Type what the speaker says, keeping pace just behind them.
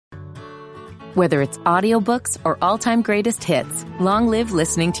Whether it's audiobooks or all-time greatest hits, long live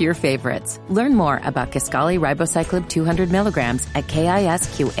listening to your favorites. Learn more about Kisqali Ribociclib 200 milligrams at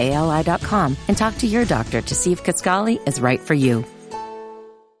KISQALI.com and talk to your doctor to see if Kisqali is right for you.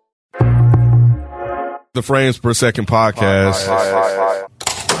 The Frames Per Second podcast.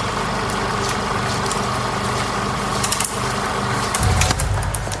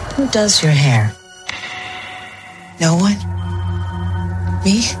 Who does your hair? No one?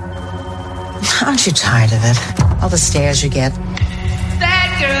 Me? Aren't you tired of it? All the stares you get.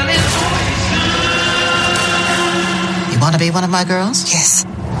 That girl is... You want to be one of my girls? Yes.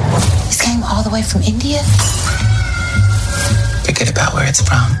 This came all the way from India? Forget about where it's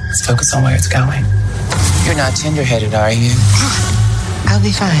from. Let's focus on where it's going. You're not tender-headed, are you? I'll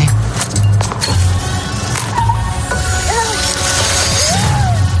be fine.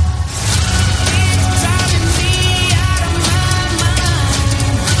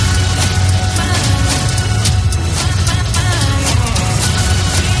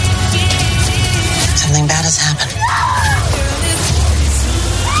 Something bad has happened.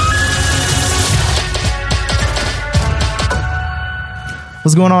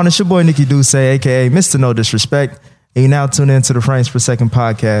 What's going on? It's your boy Nikki Duce, aka Mr. No Disrespect, and you now tune into the Frames Per Second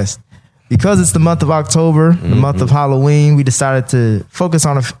podcast. Because it's the month of October, the month of Halloween, we decided to focus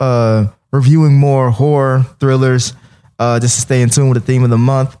on reviewing more horror thrillers, just to stay in tune with the theme of the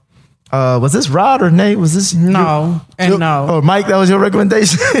month. Was this Rod or Nate? Was this no? No. Oh, Mike, that was your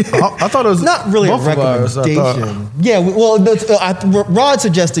recommendation. I thought it was not really a recommendation. Yeah, well, Rod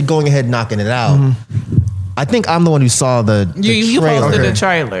suggested going ahead and knocking it out. Mm-hmm. I think I'm the one who saw the you trailer. posted the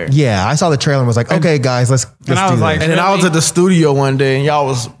trailer. Yeah, I saw the trailer and was like, okay, guys, let's do this. And then I was at the studio one day and y'all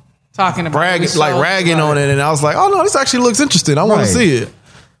was talking about ragging on it, and I was like, oh no, this actually looks interesting. I want to see it.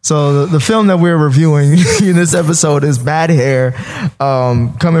 So the film that we're reviewing in this episode is Bad Hair,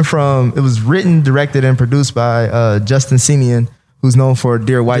 coming from, it was written, directed, and produced by Justin Simien, who's known for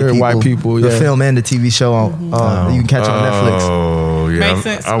Dear White People, the film and the TV show you can catch on Netflix. Oh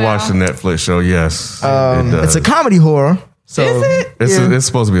yeah, I watched the Netflix show. Yes, it's a comedy horror. So is it? It's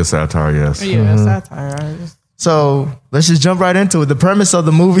supposed to be a satire. Yes, yeah, satire. So let's just jump right into it. The premise of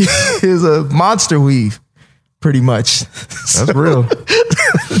the movie is a monster weave, pretty much. That's real.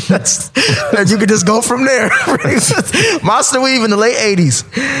 That you could just go from there. Monster weave in the late 80s.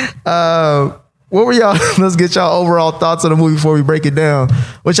 What were y'all? Let's get y'all overall thoughts on the movie before we break it down.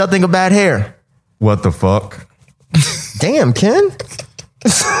 What y'all think of Bad Hair? What the fuck? Damn, Ken.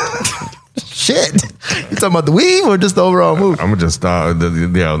 Shit. You talking about the weave or just the overall movie? I'm gonna just start.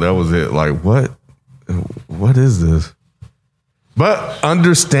 Yeah, that was it. Like, what? What is this? But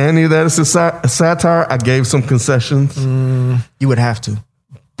understanding that it's a satire, I gave some concessions. You would have to.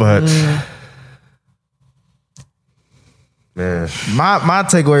 But man, my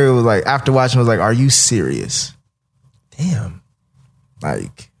takeaway was like, after watching, was like, are you serious? Damn.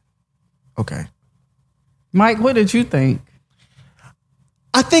 Like, okay. Mike, what did you think?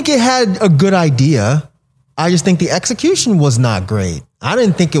 I think it had a good idea. I just think the execution was not great. I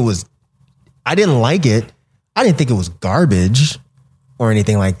didn't like it. I didn't think it was garbage or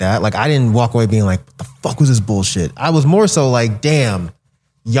anything like that. Like, I didn't walk away being like, what the fuck was this bullshit? I was more so like, damn,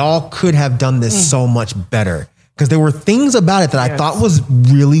 y'all could have done this so much better. Because there were things about it that I thought was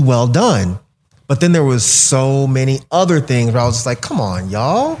really well done. But then there was so many other things where I was just like, come on,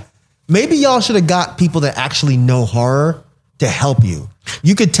 y'all. Maybe y'all should have got people that actually know horror to help you.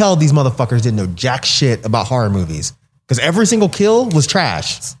 You could tell these motherfuckers didn't know jack shit about horror movies. Because every single kill was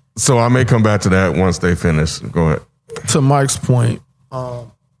trash. So I may come back to that once they finish. Go ahead. To Mike's point,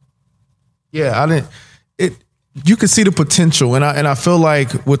 yeah, I didn't. You could see the potential, and I feel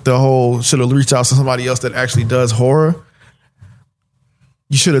like with the whole should have reached out to somebody else that actually does horror.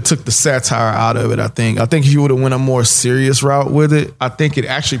 You should have took the satire out of it. I think if you would have went a more serious route with it, I think it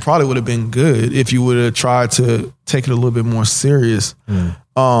actually probably would have been good if you would have tried to take it a little bit more serious.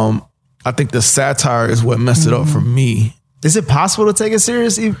 I think the satire is what messed it up for me. Is it possible to take it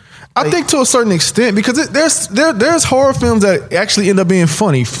serious? I think to a certain extent, because there's horror films that actually end up being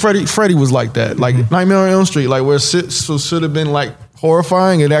funny. Freddy was like that, like Nightmare on Elm Street, like where shit should have been like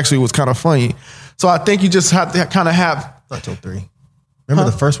horrifying, it actually was kind of funny. So I think you just have to kind of have. Not till 3.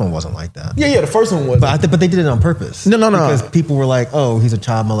 Remember the first one wasn't like that. Yeah, the first one was. But they did it on purpose. No. Because people were like, "Oh, he's a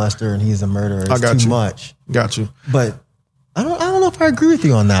child molester and he's a murderer. It's too much." Got you. But I don't know if I agree with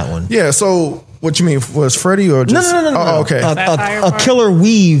you on that one. Yeah. So what you mean was Freddy or just no. Oh, okay. A killer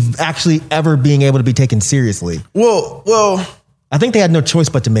weave actually ever being able to be taken seriously. Well. I think they had no choice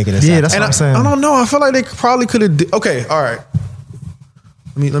but to make it a satire. Yeah, that's what I'm saying. I don't know. I feel like they probably could have. Okay, all right.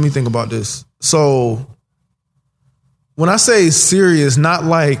 Let me think about this. So when I say serious, not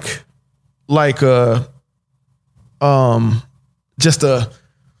like like just a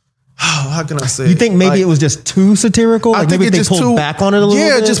how can I say? You think maybe it was just too satirical? Like maybe they pulled back on it a little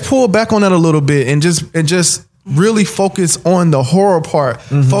bit? Yeah, just pull back on that a little bit and just really focus on the horror part.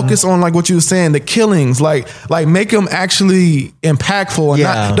 Focus on like what you were saying, the killings. Like make them actually impactful. And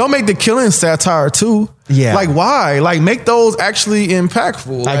not, don't make the killing satire too. Yeah. Like why? Like make those actually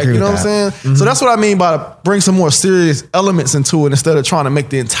impactful. I Like, agree you know with what I'm saying? So that's what I mean by bring some more serious elements into it instead of trying to make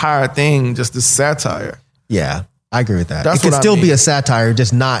the entire thing just this satire. Yeah, I agree with that. That's it could what I still be mean. a satire,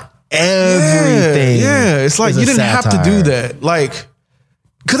 just not everything. Yeah, it's like is a you didn't have to satire. do that. Like,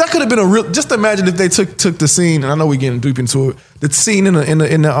 because that could have been a real. Just imagine if they took the scene, and I know we're getting deep into it. The scene in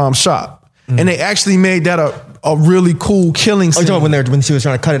the shop, and they actually made that a really cool killing Oh, scene. you talking when she was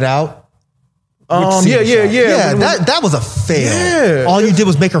trying to cut it out? Yeah. Yeah, that was a fail. Yeah. All you did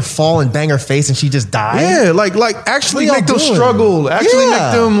was make her fall and bang her face, and she just died. Yeah, like actually What y'all make them doing? struggle. Actually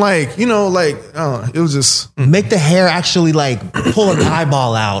Yeah. make them like it was just Make the hair actually like pull an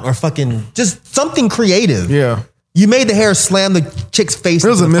eyeball out or fucking just something creative. yeah. You made the hair slam the chick's face. It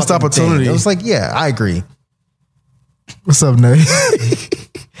was into a the missed fucking thing. opportunity. It was like, yeah, I agree. What's up, Nate?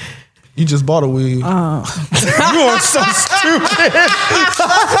 You just bought a weed. You are so stupid.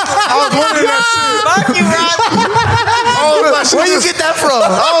 I was wondering that shit. Fuck you, Rob. Where you get that from?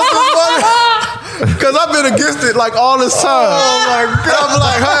 I was just wondering because I've been against it like all this time. Oh my god! I'm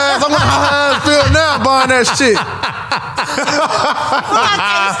like, hey, I'm like, how I feel now buying that shit.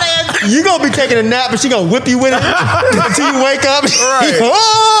 You gonna be taking a nap, but she gonna whip you with it until you wake up. Right.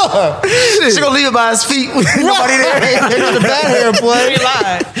 Oh! Shit. She gonna leave it by his feet with nobody there. There's the bad hair play.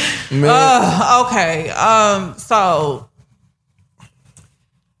 We lied. Okay. So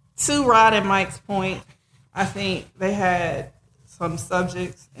to Rod and Mike's point, I think they had some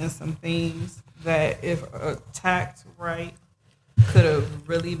subjects and some themes that, if attacked right, could have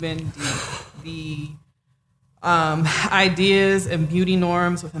really been deep. The ideas and beauty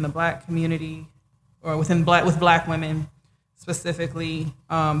norms within the Black community, or with Black women specifically,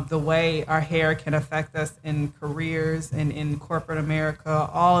 the way our hair can affect us in careers and in corporate America,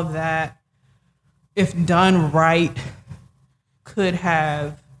 all of that, if done right, could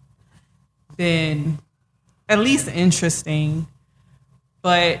have been at least interesting.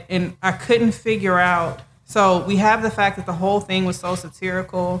 And I couldn't figure out. So we have the fact that the whole thing was so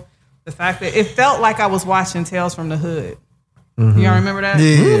satirical. The fact that it felt like I was watching Tales from the Hood. Y'all remember that?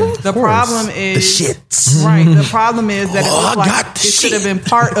 Yeah, The problem is The shits. Right. The problem is that it looked I like got it the should have shit. been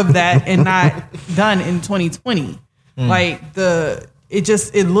part of that and not done in 2020. Like it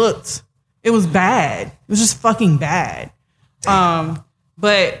was bad. It was just fucking bad.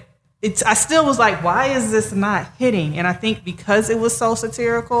 But I still was like, why is this not hitting? And I think because it was so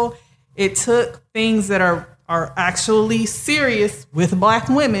satirical, it took things that are actually serious with Black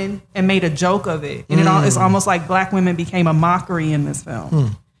women and made a joke of it. And it's almost like Black women became a mockery in this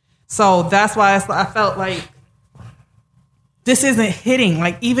film. So that's why I felt like this isn't hitting.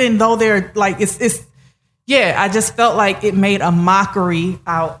 Like, even though they're like, I just felt like it made a mockery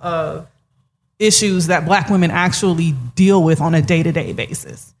out of issues that Black women actually deal with on a day-to-day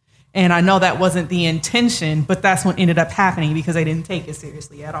basis. And I know that wasn't the intention, but that's what ended up happening because they didn't take it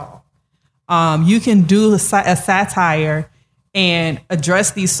seriously at all. You can do a satire and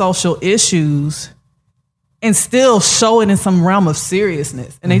address these social issues and still show it in some realm of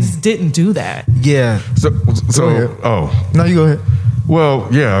seriousness. And they just didn't do that. Yeah. So ahead. No, you go ahead. Well,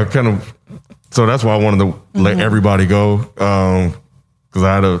 yeah, so that's why I wanted to let everybody go. Because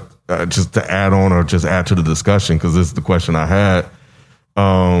I had just to add on or just add to the discussion, because this is the question I had.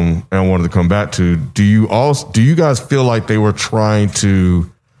 And I wanted to come back to, do you guys feel like they were trying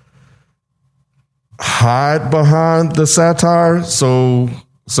to hide behind the satire? So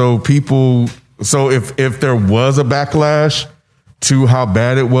if there was a backlash to how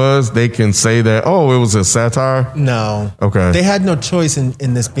bad it was, they can say that, oh, it was a satire? No. Okay. They had no choice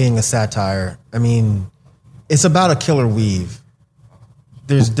in this being a satire. I mean, it's about a killer weave.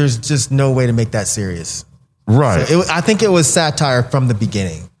 There's just no way to make that serious. Right. So I think it was satire from the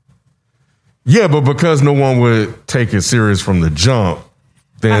beginning. Yeah, but because no one would take it serious from the jump,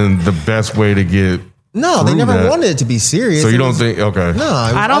 then the best way to get No, they through never that- wanted it to be serious. So you It don't was- think? Okay. No, it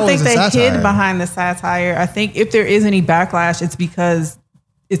was I don't think always a they satire. hid behind the satire. I think if there is any backlash, it's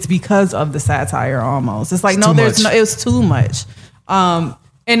because of the satire almost. It's like, It's no, too there's much. no, it was too much.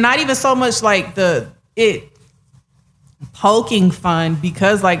 And not even so much like it poking fun,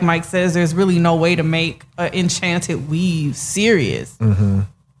 because like Mike says, there's really no way to make an enchanted weave serious.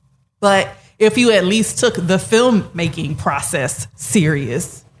 But if you at least took the filmmaking process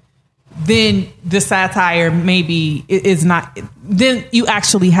serious, then the satire maybe is not. Then you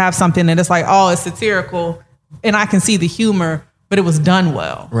actually have something that it's like, oh, it's satirical, and I can see the humor, but it was done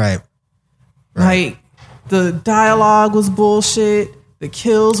well. Right. Like the dialogue was bullshit. The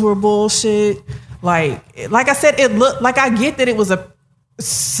kills were bullshit. Like I said, it looked like, I get that it was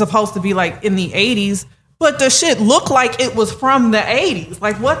supposed to be like in the 80s, but the shit looked like it was from the 80s.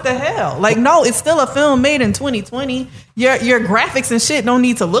 Like, what the hell? Like, no, it's still a film made in 2020. Your graphics and shit don't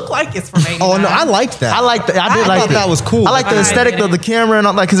need to look like it's from 89. Oh no, I liked that. I liked. I did like thought that was cool. I like the aesthetic of the camera and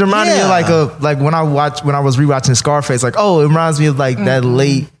all, like, because it reminded me of like when I was rewatching Scarface. Like, oh, it reminds me of like that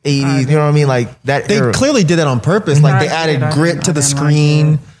late 80s. You know what I mean? Like that. They era. clearly did that on purpose. Like they added grit to the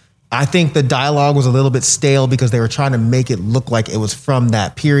screen. I think the dialogue was a little bit stale because they were trying to make it look like it was from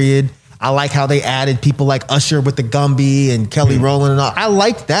that period. I like how they added people like Usher with the Gumby and Kelly Rowland and all. I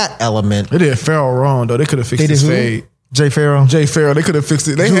like that element. They did Farrell wrong though. They could have fixed his fade. Jay Farrell. They could have fixed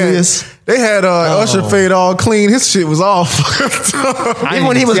it. They Julius. had Usher fade all clean. His shit was all fucked up. Even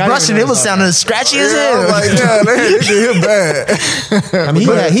when he was brushing, it was sounding scratchy as hell. Like, they did him bad. I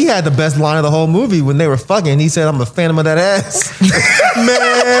mean, he had the best line of the whole movie when they were fucking. He said, "I'm a phantom of that ass." Man,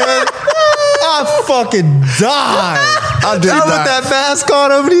 I fucking died. I did that. With that mask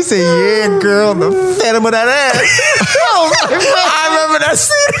on him, and he said, "Yeah, girl, the phantom of that ass." I remember that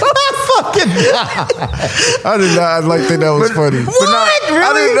scene. I fucking died. I did not like think that was funny. What? Really?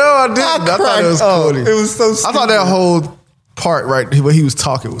 I didn't know. I didn't. I thought it was corny. It was so stupid. I thought that whole part right where he was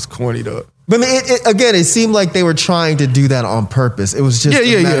talking was corny though. But I mean, again, it seemed like they were trying to do that on purpose. It was just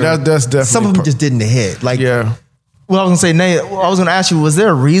That's definitely some of them just didn't hit. Like Well, I was gonna say, Nate, I was gonna ask you, was there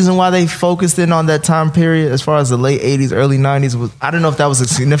a reason why they focused in on that time period as far as the late 80s, early 90s? I don't know if that was a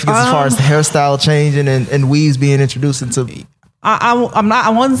significance as far as the hairstyle changing and weaves being introduced into. I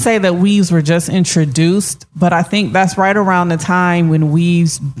wouldn't say that weaves were just introduced, but I think that's right around the time when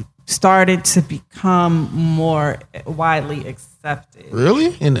weaves started to become more widely accepted.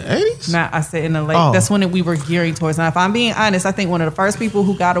 Really? In the 80s? Now, I said in the late, that's when we were gearing towards. Now, if I'm being honest, I think one of the first people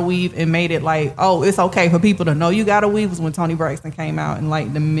who got a weave and made it like, oh, it's okay for people to know you got a weave was when Toni Braxton came out in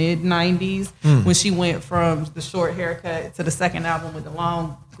like the mid 90s, when she went from the short haircut to the second album with the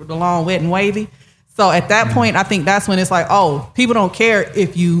long, wet and wavy. So at that point, I think that's when it's like, oh, people don't care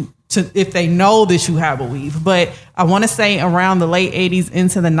if they know that you have a weave. But I want to say around the late 80s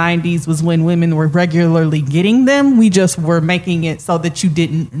into the 90s was when women were regularly getting them. We just were making it so that you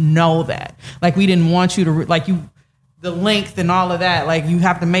didn't know that. Like, we didn't want you to, the length and all of that. Like, you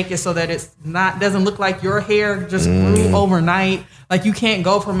have to make it so that it's doesn't look like your hair just grew overnight. Like, you can't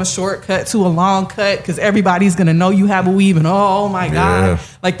go from a short cut to a long cut because everybody's going to know you have a weave and oh my God.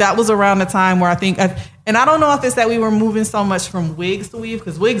 Like, that was around the time where I think, and I don't know if it's that we were moving so much from wigs to weave,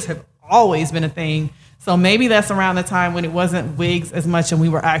 because wigs have always been a thing. So maybe that's around the time when it wasn't wigs as much and we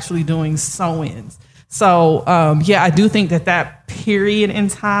were actually doing sew-ins. So I do think that period in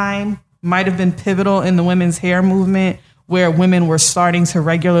time might have been pivotal in the women's hair movement, where women were starting to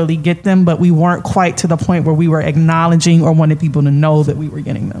regularly get them, but we weren't quite to the point where we were acknowledging or wanted people to know that we were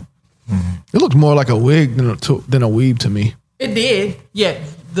getting them. It looked more like a wig than a weave to me. It did. Yeah.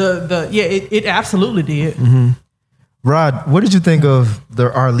 It absolutely did. Mm-hmm. Rod, what did you think of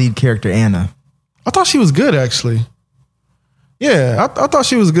our lead character, Anna? I thought she was good, actually. Yeah, I thought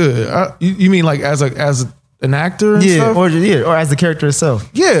she was good. You mean like as an actor and stuff? Or as the character itself.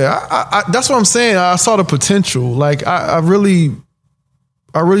 Yeah, I that's what I'm saying. I saw the potential. Like I really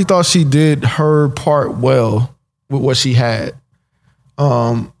thought she did her part well with what she had.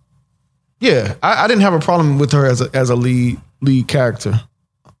 I didn't have a problem with her as a lead character.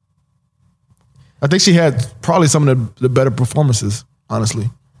 I think she had probably some of the better performances, honestly.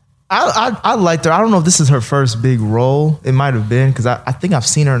 I liked her. I don't know if this is her first big role. It might have been, because I think I've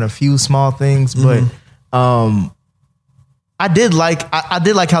seen her in a few small things, but I did like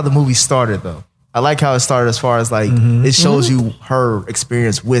how the movie started, though. I like how it started as far as like it shows you her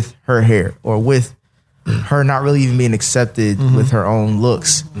experience with her hair, or with her not really even being accepted with her own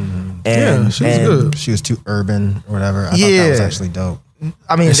looks. And she was good. She was too urban or whatever. I thought that was actually dope.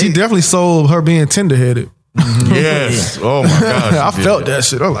 I mean, she definitely sold her being tender-headed. Yes. Oh my gosh. I felt that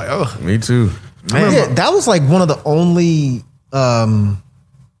shit. I was like, oh. Me too. Man, that was like one of the only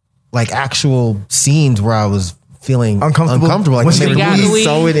like actual scenes where I was feeling uncomfortable. Like when she really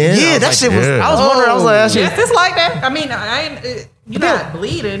sew it in. Yeah, that shit was. I was wondering. I was like, yes, it's like that. I mean, you're not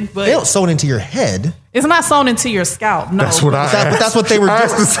bleeding, They don't but sew it into your head. it's not sewn into your scalp. No, That's what I But that's what they were I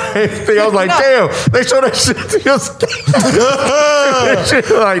asked the doing. same thing. I was like, damn, they show that shit to your skin.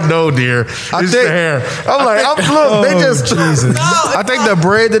 Like, no, dear. It's think- the hair. I'm like, look, they just. Jesus. I think the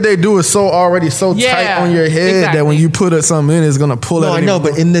braid that they do is already so Yeah, tight on your head that when you put something in, it's gonna pull No, it. I know,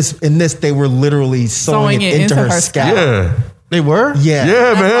 but in this, they were literally sewing it into her scalp. Yeah. they were. Yeah.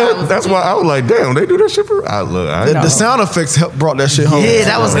 Yeah, man. That's why I was like, damn, they do that shit for. The sound effects brought that shit home. Yeah,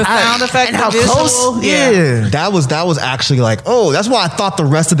 that was The sound effect, and how the visual, close. yeah. Yeah. That was actually like, oh, that's why I thought the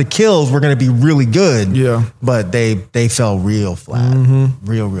rest of the kills were gonna be really good. Yeah. But they fell real flat.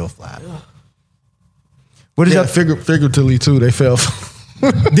 Real flat. What did Yeah, y'all figuratively too. They fell.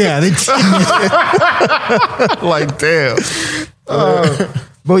 Yeah, they Like damn.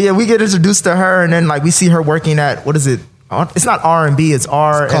 But yeah, we get introduced to her, and then like we see her working at what is it? It's not R&B, it's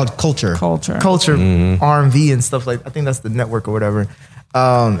R called culture. culture. R&V and stuff like. I think that's the network or whatever.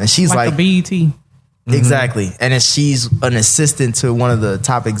 And she's like like the BET. exactly, and then she's an assistant to one of the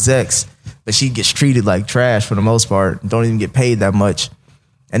top execs, but she gets treated like trash for the most part. Don't even get paid that much.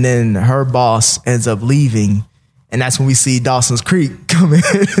 And then her boss ends up leaving. And that's when we see Dawson's Creek come in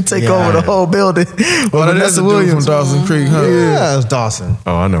and take Yeah. over the whole building. Well, that is Vanessa the dude Williams. from Dawson Creek, huh? Yeah, it was Dawson.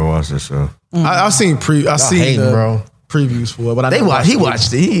 Oh, I never watched this show. I've seen hating, the bro. previews for it, but I They never watched. He it.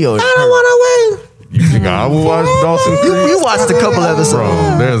 watched it. He I don't want to win. You think I would watch Dawson Creek? You watched a couple episodes.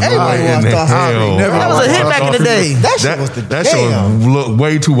 Bro, there's no Everybody way in watched the Dawson hell. Creek. Never I That was a watched hit back in the Dawson day. That shit was the That show damn. looked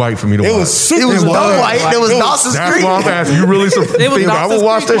way too white for me to watch. It was super It was white. no white. There was Dawson's That's Creek. why I'm asking. You really It was think I would Dawson's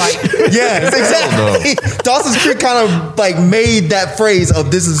watch Creek that shit? Yes, exactly. Dawson's Creek kind of like made that phrase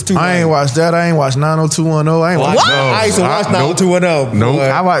of "this is too." I ain't watched that. I ain't watched 90210. I ain't watched. What? I used to watch Nope. 90210. Nope. boy.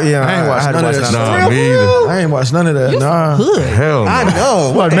 I ain't watched had to none of watch that. Nah, me either. I ain't watched none of that. Nah. Hell no. I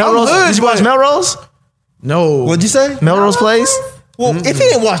know. What, Melrose? Did you watch Melrose? No. What'd you say? Melrose Place? Well, if he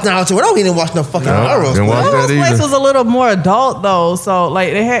didn't watch 90210, he didn't watch no fucking Melrose. didn't watch Place. that Melrose Place either. was a little more adult though, so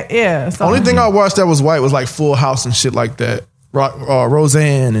like they had So Only thing I watched that was white was like Full House and shit like that.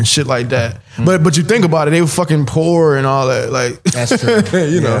 Roseanne and shit like that. But you think about it, they were fucking poor and all that. Like That's true.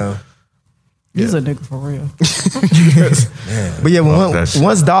 you know. he's a nigga for real. But yeah, Fuck that shit.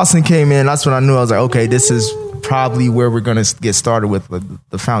 once Dawson came in, that's when I knew I was like, okay, this is probably where we're going to get started with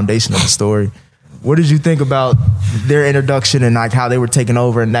the foundation of the story. What did you think about their introduction and like how they were taking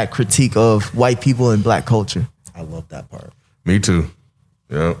over and that critique of white people and black culture? I love that part. Me too.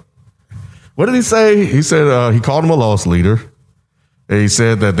 Yeah. What did he say? He said he called him a lost leader. And he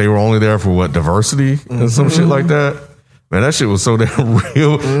said that they were only there for what, diversity and some shit like that. Man, that shit was so damn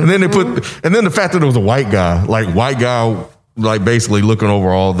real. And then the fact that it was a white guy, like basically looking over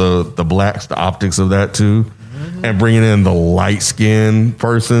all the blacks, the optics of that too, and bringing in the light skinned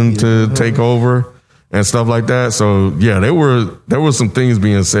person to take over and stuff like that. So yeah, there were some things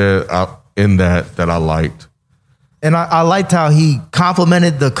being said in that I liked. And I liked how he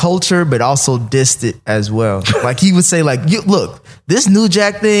complimented the culture, but also dissed it as well. Like he would say, like, look, this New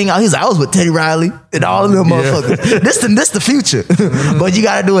Jack thing. He's like, I was with Teddy Riley and all of them motherfuckers. This the future, but you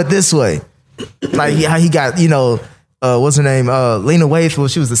got to do it this way. Like how he got, what's her name? Lena Waithe. Well,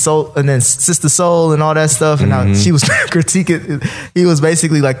 she was the soul, and then Sister Soul and all that stuff. And how she was critiquing. He was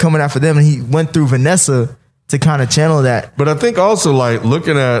basically like coming after them, and he went through Vanessa to kind of channel that. But I think also like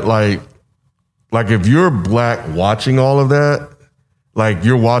looking at like if you're black watching all of that, like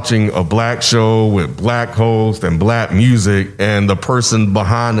you're watching a black show with black hosts and black music, and the person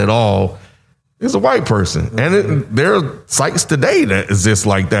behind it all is a white person. And there are sites today that is just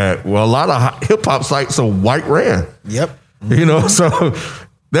like that. Well, a lot of hip hop sites are white ran. Yep. So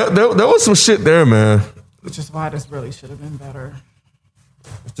there was some shit there, man. Which is why this really should have been better.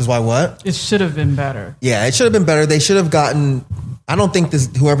 Just why what? It should have been better. Yeah, it should have been better. They should have gotten. I don't think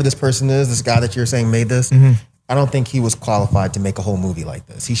whoever this person is, this guy that you're saying made this, I don't think he was qualified to make a whole movie like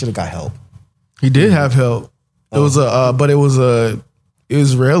this. He should have got help. He did have help. It was a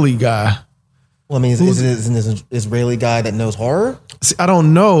Israeli guy. Well, I mean, is an Israeli guy that knows horror? See, I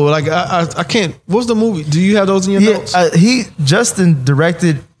don't know. Like I can't. What's the movie? Do you have those in your notes? Justin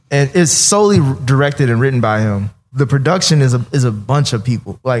directed, and it's solely directed and written by him. The production is a bunch of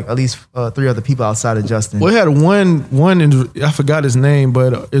people, like at least 3 other people outside of Justin. We had one. I forgot his name,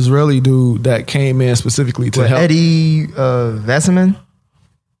 but Israeli dude that came in specifically to help. Eddie Vasserman.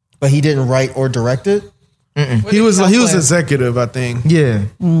 But he didn't write or direct it? He was executive, I think. Yeah.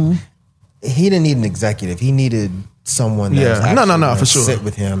 He didn't need an executive. He needed someone that Yeah. was No, actually for gonna sure. sit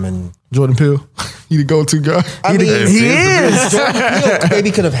with him. And Jordan Peele, he the go-to guy. I mean, He is. Jordan Peele maybe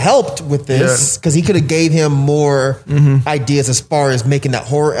could have helped with this because he could have gave him more ideas as far as making that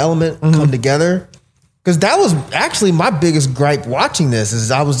horror element come together. Because that was actually my biggest gripe watching this is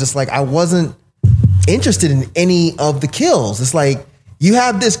I was just like, I wasn't interested in any of the kills. It's like, you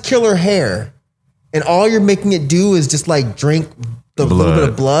have this killer hair and all you're making it do is just like drink the little bit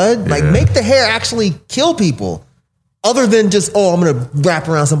of blood. Like make the hair actually kill people other than just, oh, I'm going to wrap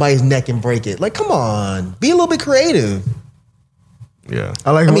around somebody's neck and break it. Like, come on, be a little bit creative. Yeah.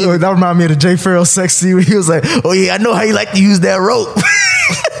 I mean, that reminded me of the Jay Farrell sex scene where he was like, oh yeah, I know how you like to use that rope.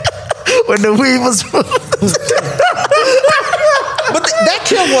 When the weed was But that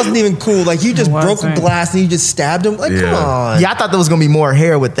kill wasn't even cool. Like, you just broke a glass and you just stabbed him. Like, come on. Yeah, I thought there was gonna be more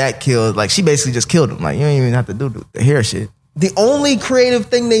hair with that kill. Like, she basically just killed him. Like, you don't even have to do the hair shit. The only creative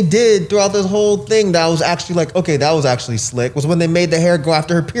thing they did throughout this whole thing that was actually like, okay, that was actually slick, was when they made the hair go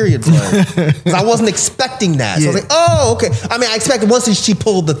after her period blood. 'Cause I wasn't expecting that. So I was like, oh, okay. I mean, I expected once she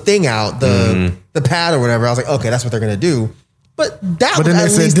pulled the thing out, the pad or whatever, I was like, okay, that's what they're gonna do. But that But was then they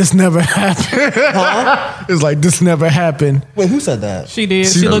at said least, this never happened. huh? It's like this never happened. Wait, who said that? She did.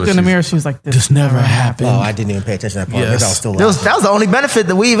 She looked in the mirror. She was like, This never happened. Oh, I didn't even pay attention to that part. Yes. Maybe I was still That was the only benefit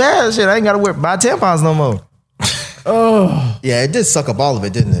that we've had. Shit, I ain't gotta buy tampons no more. Yeah, it did suck up all of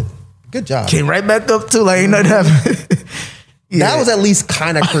it, didn't it? Good job. Came right back up too. Like, ain't nothing happened. That was at least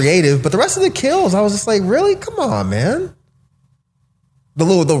kind of creative, but the rest of the kills, I was just like, really? Come on, man.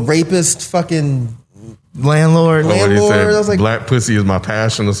 The rapist fucking landlord. What did he say? I was like, Black pussy is my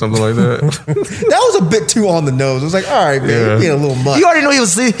passion or something like that. that was a bit too on the nose. It was like, all right, man, you're being a little much. You already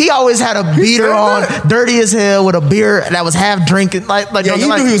knew he always had a beater on, dirty as hell, with a beer that was half drinking. Like Yeah, you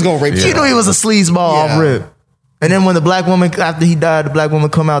knew he was gonna rape You knew he was a sleazeball off rip. And then when the black woman, after he died, the black woman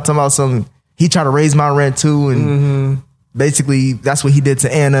come out talking about something, he tried to raise my rent too, and basically that's what he did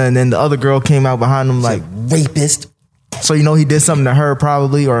to Anna. And then the other girl came out behind him like rapist. So you know he did something to her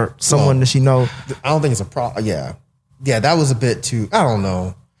probably, or someone that she know. I don't think it's a problem. Yeah, that was a bit too. I don't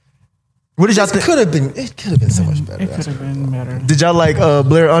know. What did y'all think? It could have been so much better. It could have been better. Did y'all like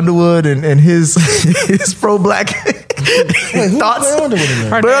Blair Underwood and his his pro black thoughts? Blair Underwood in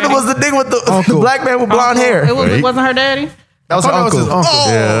there? Blair Underwood was the thing with the black man with blonde hair. It wasn't her daddy. That was her uncle. His uncle.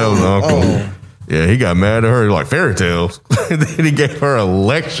 Yeah, that was an uncle. Yeah, he got mad at her like fairy tales. And then he gave her a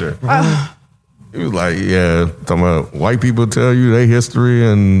lecture. He was like, yeah, talking about white people tell you their history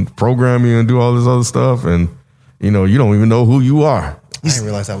and program you and do all this other stuff. And, you know, you don't even know who you are. I didn't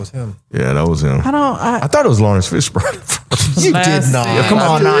realize that was him. Yeah, that was him. I thought it was Lawrence Fishburne. You did not. Come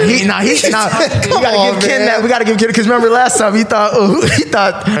on, we gotta give Ken that. We gotta give Ken because remember last time he thought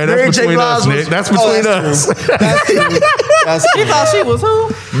Hey, Mary that's J. between us, Blige Nick. was That's between us. That's true. That's He true. thought she was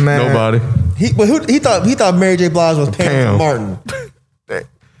who? man. Nobody. He thought Mary J. Blige was Pam Martin.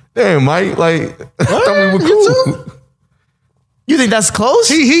 Damn, Mike, like, I thought we were cool. You think that's close?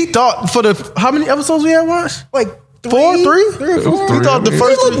 He thought for the how many episodes we had watched? Like Three or four? Three. He thought the They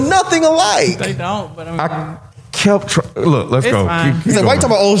first They look nothing alike. They don't, but I mean, I kept trying. Look, let's It's go. fine. Keep He's like, why you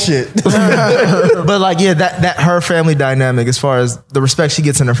talking about old shit? But like, yeah, that her family dynamic, as far as the respect she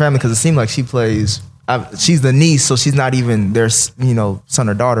gets in her family, because it seemed like she plays. She's the niece, so she's not even their son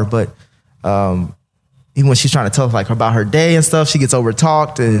or daughter. But even when she's trying to tell like about her day and stuff, she gets over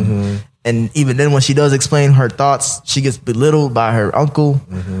talked, and even then when she does explain her thoughts, she gets belittled by her uncle,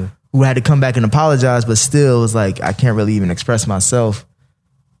 who had to come back and apologize, but still was like, I can't really even express myself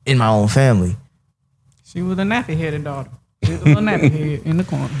in my own family. she was a nappy headed daughter. She was a little nappy head in the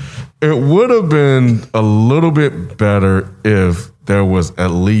corner. It would have been a little bit better if there was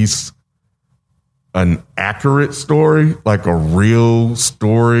at least an accurate story, like a real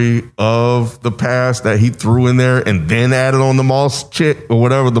story of the past that he threw in there and then added on the moss chick or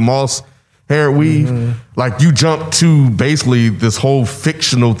whatever, the moss hair weave. Like you jump to basically this whole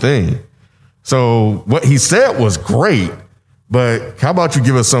fictional thing. So what he said was great, but how about you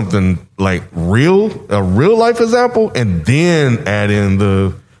give us something like a real life example, and then add in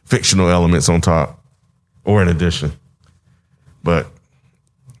the fictional elements on top or in addition. But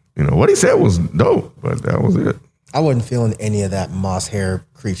you know what he said was dope, but that was it. I wasn't feeling any of that moss hair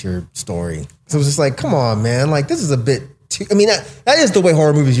creature story. So it was just like, come on, man. Like, this is a bit too. I mean, that is the way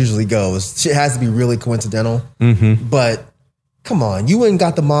horror movies usually go. Shit has to be really coincidental. But come on, you went and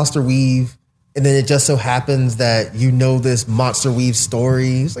got the monster weave, and then it just so happens that you know this monster weave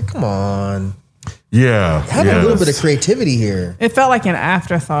story. It's like, come on. Yeah. Have a little bit of creativity here. It felt like an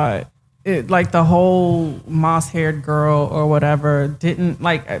afterthought. Like the whole moss-haired girl or whatever didn't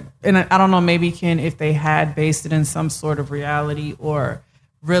like, and I don't know, maybe if they had based it in some sort of reality or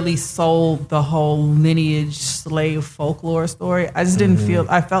really sold the whole lineage slave folklore story. I just didn't feel,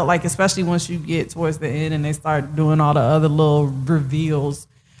 I felt like, especially once you get towards the end and they start doing all the other little reveals,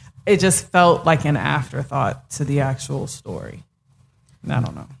 it just felt like an afterthought to the actual story. I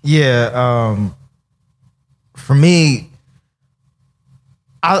don't know. Yeah, for me,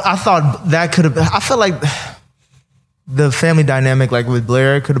 I thought that could have. I felt like the family dynamic, like with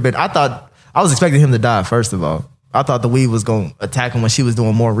Blair, could have been. I was expecting him to die. First of all, I thought the weed was going to attack him when she was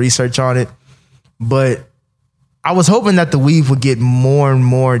doing more research on it, but I was hoping that the weave would get more and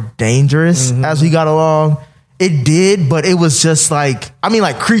more dangerous as we got along. It did, but it was just like, I mean,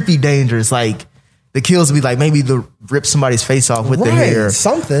 like creepy dangerous. Like the kills would be like maybe to rip somebody's face off with the hair.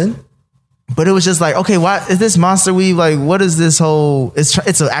 Something. But it was just like, okay, why is this monster weave? Like, what is this whole, it's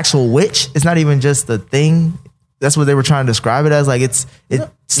an actual witch. It's not even just a thing. That's what they were trying to describe it as. Like it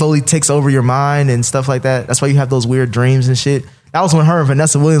slowly takes over your mind and stuff like that. That's why you have those weird dreams and shit. That was when her and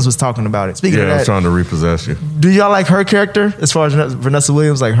Vanessa Williams was talking about it. Speaking of that, I was trying to repossess you. do y'all like her character as far as Vanessa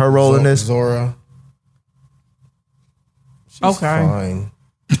Williams, like her role in this? Zora. She's fine.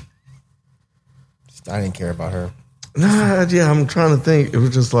 I didn't care about her. Nah, yeah, I'm trying to think. It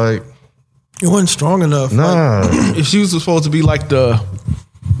was just like, It wasn't strong enough. nah. Like, if she was supposed to be like the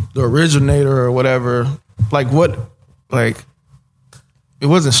originator or whatever, like what, like it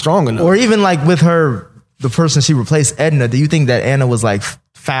wasn't strong enough. Or even like with her, the person she replaced, Edna. Do you think that Anna was like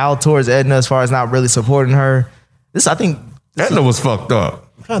foul towards Edna as far as not really supporting her? I think Edna was fucked up.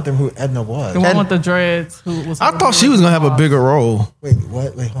 I'm trying to think who Edna was. The one with the dreads. Who was I thought she was gonna have a bigger role. Wait,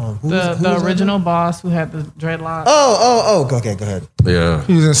 what? Wait, hold on. Who was the Edna? original boss who had the dreadlocks. Oh. Okay, go ahead. Yeah.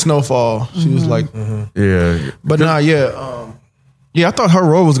 She was in Snowfall. She was like, Yeah. but nah, yeah, I thought her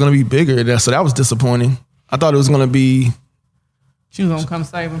role was gonna be bigger than that, so that was disappointing. I thought it was gonna be She was gonna come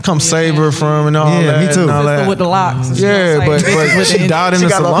save him. save her from and all Yeah, that. me too. and all that. With the locks. and she Yeah, gonna but save him with she the died in the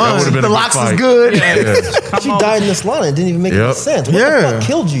That salon. would've been a the good locks is fight. good. Yeah. She died in the salon. It didn't even make Yep. any sense. What Yeah. the fuck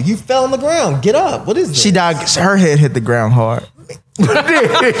killed you? You fell on the ground. Get up. What is this? She died. Her head hit the ground hard. He didn't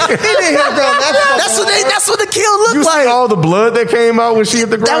hit the ground. That's what the kill looked You like. see all the blood that came out when she hit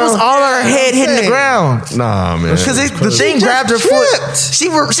the ground? That was all her head hitting the ground. Nah, man. Because the thing grabbed her foot. She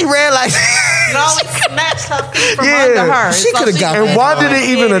ran like. It always snatched her feet from Yeah. under her. She coulda got And why did it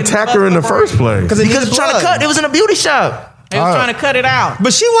even attack her in the first place? Because Because it's trying to cut. It was in a beauty shop. They was trying to cut it out.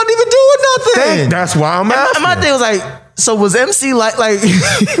 But she wasn't even doing nothing. That's why I'm asking. And my thing was like, so was MC Light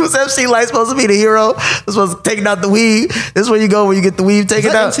was MC Light supposed to be the hero? Was supposed to taking out the weave? This is where you go when you get the weave Is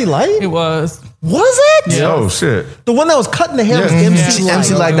taken that out. MC Light? It was. Was it? Oh, shit. The one that was cutting the hair was MC Light.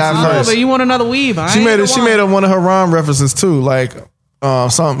 MC Light died Oh, first. but you want another weave? I She ain't made the it. She one. made one of her rhyme references too. Like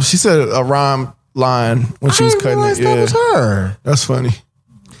she said a rhyme line when she was cutting it. That Yeah, was her. that's funny.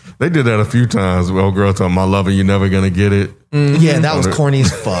 They did that a few times. Well, girl told my lover, you never gonna get it. Yeah, that was corny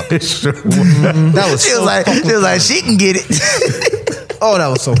as fuck. It sure was. That was She was so like, fucking she can get it. Oh, that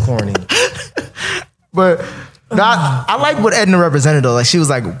was so corny. But no, I like what Edna represented though. Like she was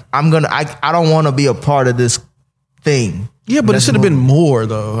like, I don't want to be a part of this thing. Yeah, but it should have been more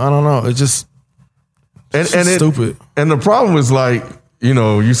though. I don't know. It's just It's and stupid. And the problem is like,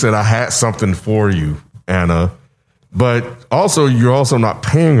 you said I had something for you, Anna, but also you're also not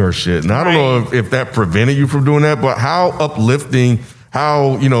paying her shit. And I don't know if that prevented you from doing that, but how uplifting,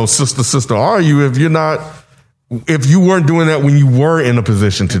 how, sister are you if you weren't doing that when you were in a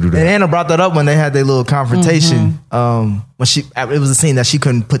position to do that? And Anna brought that up when they had their little confrontation. When it was a scene that she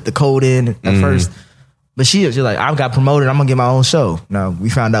couldn't put the code in at first. But she's like, I got promoted. I'm gonna get my own show. Now we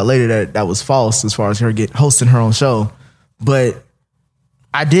found out later that was false as far as her hosting her own show. But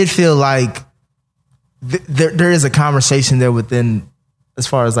I did feel like there is a conversation there within, as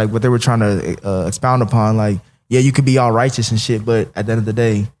far as like what they were trying to expound upon. Like, yeah, you could be all righteous and shit, but at the end of the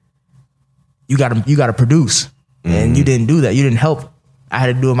day, you gotta produce, and you didn't do that. You didn't help. I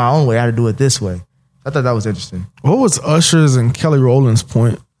had to do it my own way. I had to do it this way. I thought that was interesting. What was Usher's and Kelly Rowland's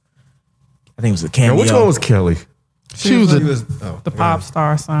point? I think it was a Now, cameo. which one was Kelly? She was The pop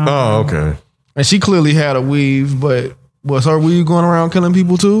star son. Oh, okay. and she clearly had a weave, but was her weave going around killing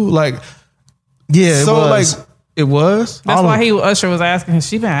people too? Like, Yeah, it so was. like it was. That's why Usher was asking her.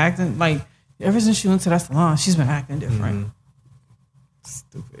 She been acting like ever since she went to that salon. She's been acting different.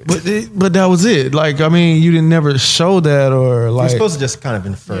 But that was it. Like, I mean, you didn't never show that or You're like supposed to just kind of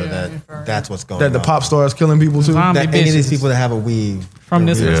infer that infer. that's what's going that on. the pop stars killing people too. Zombie that any of these bitches. people that have a weave From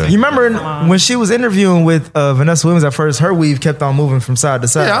this Yeah. You remember when she was interviewing with Vanessa Williams at first, her weave kept on moving from side to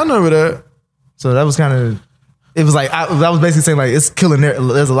side. Yeah, I remember that. So that was kind of, it was like, I was basically saying like, it's killing,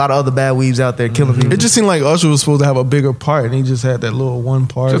 there's a lot of other bad weaves out there killing people. It just seemed like Usher was supposed to have a bigger part, and he just had that little one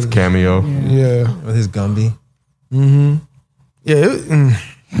part. Just cameo. Yeah, with his Gumby. yeah.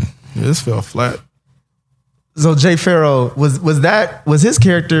 This fell flat. So Jay Farrow, was his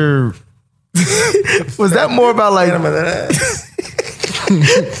character, was that more about like,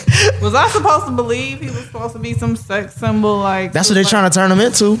 Was I supposed to believe he was supposed to be some sex symbol? Like that's what they're trying to turn him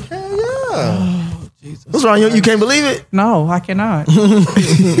into? What's wrong? You can't believe it? No, I cannot.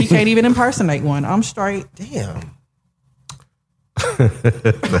 He can't even impersonate one. I'm straight. Damn.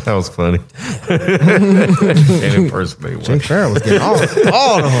 That was funny. And impersonate one. Jay Farrell was getting all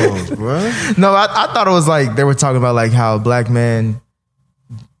the hoes, bro. No, I thought it was like they were talking about like how black men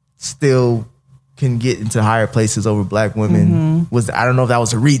still can get into higher places over black women. I don't know if that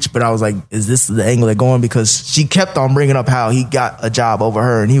was a reach, but I was like, is this the angle they're going? Because she kept on bringing up how he got a job over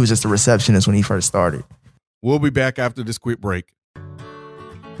her and he was just a receptionist when he first started. We'll be back after this quick break.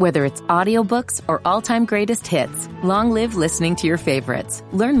 Whether it's audiobooks or all-time greatest hits, long live listening to your favorites.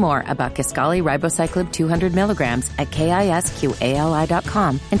 Learn more about Kisqali Ribociclib 200 milligrams at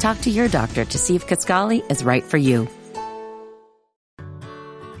KISQALI.com and talk to your doctor to see if Kisqali is right for you.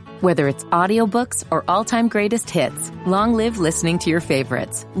 Whether it's audiobooks or all-time greatest hits, long live listening to your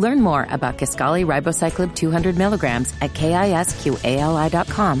favorites. Learn more about Kisqali Ribociclib 200 milligrams at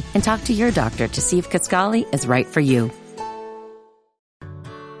KISQALI.com and talk to your doctor to see if Kisqali is right for you.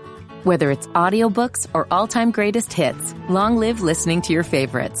 Whether it's audiobooks or all-time greatest hits, long live listening to your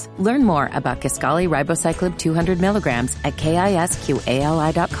favorites. Learn more about Kisqali Ribociclib 200 milligrams at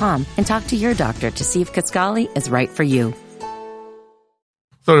KISQALI.com and talk to your doctor to see if Kisqali is right for you.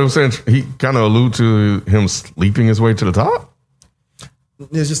 So they were saying he kind of alluded to him sleeping his way to the top?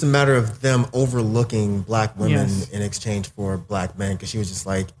 It's just a matter of them overlooking black women Yes. in exchange for black men. Because she was just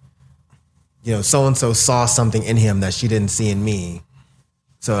like, so-and-so saw something in him that she didn't see in me.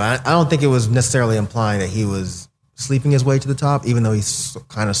 So I don't think it was necessarily implying that he was sleeping his way to the top, even though he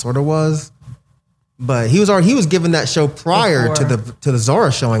kind of sort of was. But he was given that show prior to the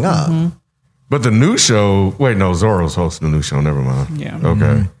Zora showing up. But the new show, wait, no, Zora was hosting the new show. Never mind. Yeah.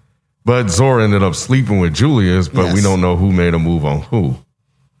 Okay. But Zora ended up sleeping with Julius, but we Yes. don't know who made a move on who.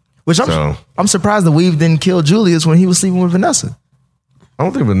 Which I'm surprised the Weave didn't kill Julius when he was sleeping with Vanessa. I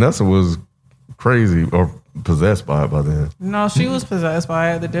don't think Vanessa was crazy or possessed by it by then. No, she was possessed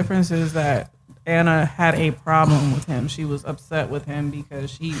by it. The difference is that Anna had a problem with him. She was upset with him because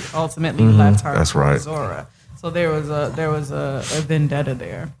she ultimately left her That's for right. Zora. So there was a vendetta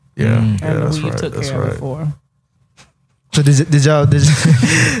there. Yeah, And that's we right. took That's care of it right. for her. So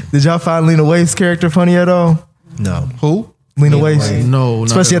did y'all find Lena Waithe's character funny at all? No. Who? Lena Waithe? No, not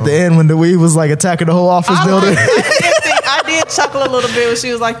Especially at all. the end when the Weave was like attacking the whole office building. I did chuckle a little bit when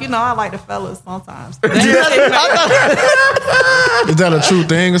she was like, I like the fellas sometimes. Is that a true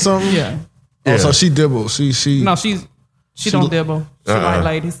thing or something? Yeah. Oh, so she dibbles. She. No, she don't dibble. She like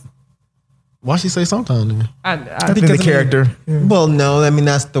ladies. Why she say sometimes then? I think the character. Well, no, I mean,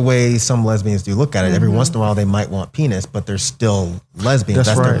 that's the way some lesbians do look at it. Every once in a while, they might want penis, but they're still lesbians.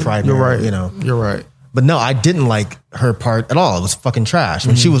 That's their primary, You're right. you know. You're right. But no, I didn't like her part at all. It was fucking trash.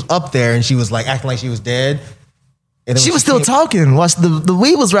 When she was up there and she was like acting like she was dead. And then She when was still came- talking. Watch the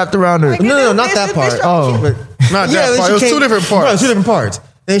weave was wrapped around her. No, not that part. Oh. Not Yeah, that then part. she It was came- two different Bro, Two parts. different parts.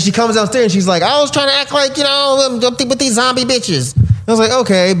 Then she comes downstairs and she's like, I was trying to act like, I'm with these zombie bitches. I was like,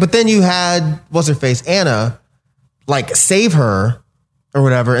 okay. But then you had, what's her face, Anna, like save her or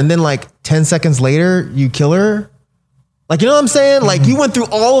whatever. And then like 10 seconds later, you kill her. Like, you know what I'm saying? Like you went through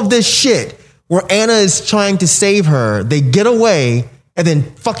all of this shit where Anna is trying to save her. They get away. And then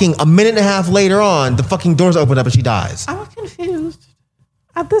fucking a minute and a half later on, the fucking doors open up and she dies. I was confused.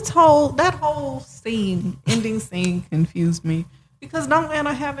 That whole scene, ending scene, confused me because don't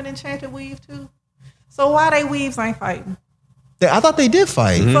Anna have an enchanted weave too? So why they weaves ain't fighting? I thought they did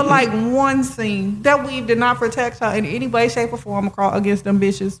fight. For like one scene, that weave did not protect her in any way, shape, or form against them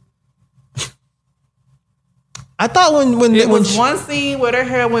bitches. I thought when It was she- one scene where their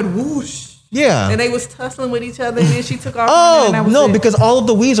hair went whoosh, yeah. and they was tussling with each other, and then she took off. Oh, and that was no, it. because all of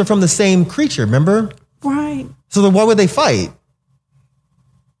the weaves are from the same creature, remember? right, So then why would they fight?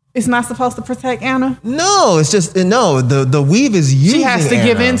 it's not supposed to protect Anna. No, it's just, no, the weave is using She has to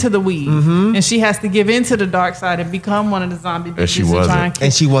give Anna. in to the weave, and she has to give in to the dark side and become one of the zombie bitches. she and wasn't. try and kill-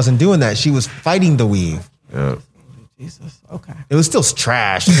 And she wasn't doing that. She was fighting the weave. Yeah. Jesus, okay. It was still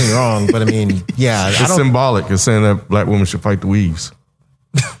trash, don't get me wrong, but I mean, yeah. I It's don't, symbolic. It's saying that black women should fight the weaves.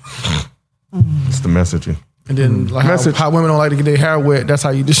 It's the messaging. And then like how women don't like to get their hair wet. That's how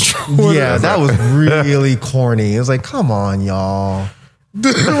you destroy. yeah, that was really corny. It was like, come on, y'all. Why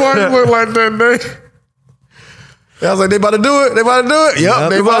you went like that, day? I was like, they about to do it. They about to do it. Yep,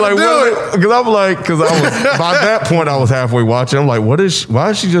 they about to do it. Because I'm like, because I was by that point I was halfway watching. I'm like, why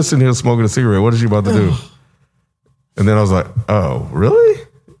is she just sitting here smoking a cigarette? What is she about to do? And then I was like, oh, really?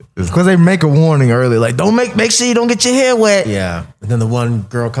 Because they make a warning early, like don't make sure you don't get your hair wet. Yeah. And then the one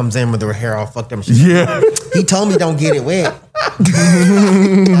girl comes in with her hair all fucked up. She's Yeah. he told me don't get it wet.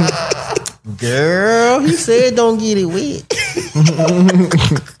 Girl, he said don't get it wet.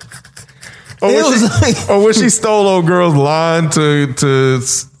 Or when she stole old girl's line to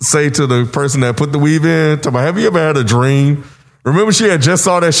say to the person that put the weave in, have you ever had a dream? Remember she had just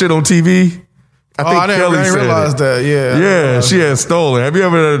saw that shit on TV? I didn't realize that. Yeah, she had stolen. Have you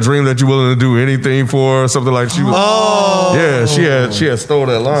ever had a dream that you're willing to do anything for or something like she was? Oh. Yeah, she had stole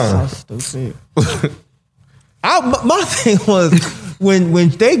that line. So stupid. My thing was when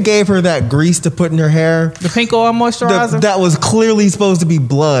they gave her that grease to put in her hair, the pink oil moisturizer that was clearly supposed to be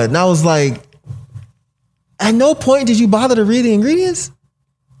blood, and I was like, at no point did you bother to read the ingredients.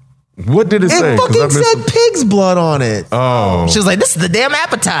 What did it say? It fucking said pig's blood on it. Oh, She was like, "This is the damn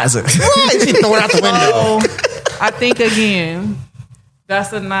appetizer." Right, she threw it out the window. So, I think again,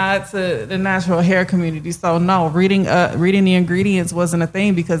 that's a nod to the natural hair community. So no, reading the ingredients wasn't a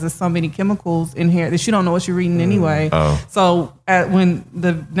thing because there's so many chemicals in here that you don't know what you're reading anyway. Oh. So when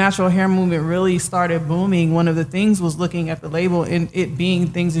the natural hair movement really started booming, one of the things was looking at the label and it being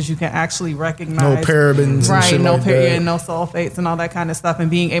things that you can actually recognize. No parabens, right? and shit No like that. no sulfates and all that kind of stuff, and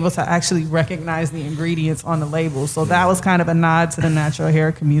being able to actually recognize the ingredients on the label. So that was kind of a nod to the natural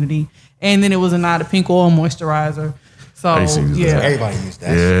hair community, and then it was a nod to pink oil moisturizer. So used to use yeah, that. Everybody used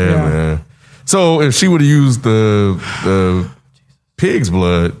that. yeah, man. So if she would have used the pig's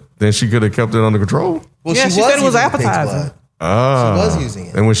blood, then she could have kept it under control. Well, Yeah, she said it was using pig's appetizer. blood. Ah, She was using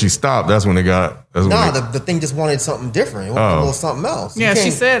it. And when she stopped, that's when it got. That's when No, it- the thing just wanted something different. It wanted a little something else. Yeah, she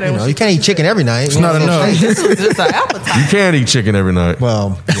can't- said it You when know, she- you can't eat chicken every night. It's not enough. This was just an appetizer. you can't eat chicken every night.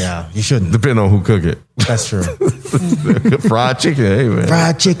 Well, yeah, you shouldn't. Depending on who cook it. That's true. Fried chicken, hey man.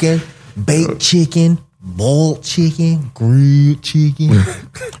 Fried chicken, baked chicken, boiled chicken, grilled chicken.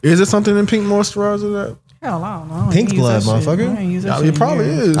 Is it something in pink moisturizer that? Hell, I don't know. I ain't Pink use blood, that shit. motherfucker. I ain't use that Yeah, shit it in probably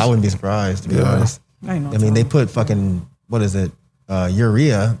years. is. I wouldn't be surprised, to be honest. I ain't no I mean, they telling. put fucking, what is it?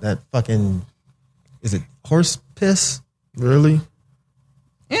 Urea, that fucking, is it horse piss? Really?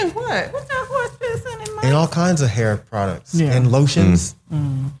 And what? What's that horse piss in it, And man? all kinds of hair products Yeah. and lotions.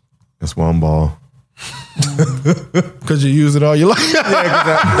 That's one ball. Because you use it all your life.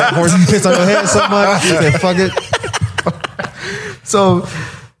 That horse piss on your head so much. You said, fuck it. So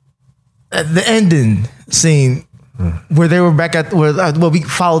at the ending scene where they were back at where we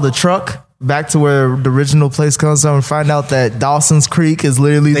follow the truck back to where the original place comes from and find out that Dawson's Creek is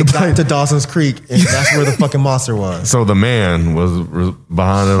literally They the got place. to Dawson's Creek, and that's where the fucking monster was. So the man was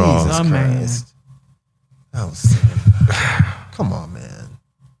behind it all. Jesus Oh, man. Christ. That was come on, man.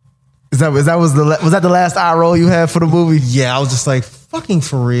 Was that the last eye roll you had for the movie? Yeah, I was just like, fucking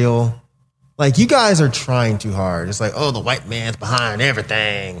for real. Like, you guys are trying too hard. It's like, oh, the white man's behind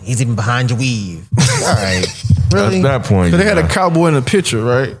everything. He's even behind your weave. All right. Really? At that point, So they had yeah. a cowboy in the picture,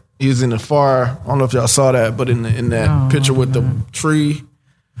 right? He was in the far. I don't know if y'all saw that, but in that picture with the tree,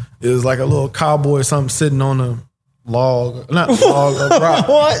 it was like a little cowboy or something sitting on a log, not log, a rock.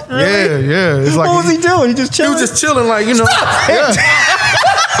 What? Really? Yeah. It's like What was he doing? He just He chilling? was just chilling, like, you know. Yeah.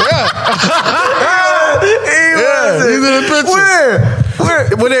 Yeah, he's in the picture. Where?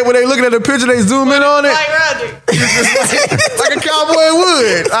 When they looking at the picture, they zoom in on it. Like a cowboy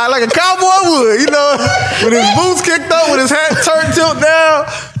would. Like a cowboy would, you know, with his boots kicked up, with his hat turned tilt down.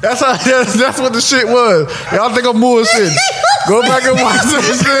 That's what the shit was. Y'all think I'm bullshitting. Go back and watch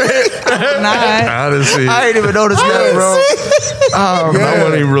this shit. I didn't see it. I ain't even noticed that, bro. I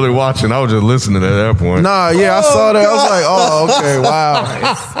wasn't even really watching. I was just listening at that point. Nah, yeah, I saw that. I was like, oh, okay, wow.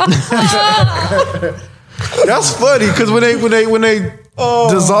 That's funny because when they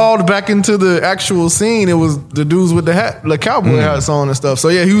dissolved back into the actual scene, it was the dudes with the hat, the cowboy hats on and stuff. So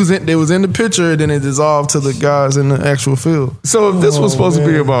yeah, they was in the picture, then it dissolved to the guys in the actual field. So if this was supposed to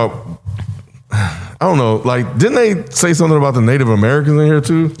be about, I don't know, like, didn't they say something about the Native Americans in here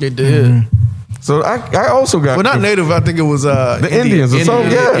too? It did. So I also got, Well, not native. I think it was the Indians or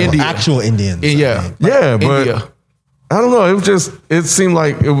something, yeah. India. Actual Indians. Yeah. yeah, but India. I don't know. It seemed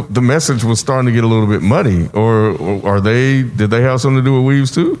like the message was starting to get a little bit muddy. Or did they have something to do with weaves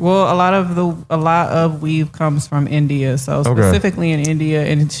too? Well, a lot of weave comes from India. So specifically in India,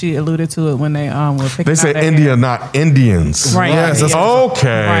 and she alluded to it when they were picking. They out said their India, hair. not Indians. Right. Yes, that's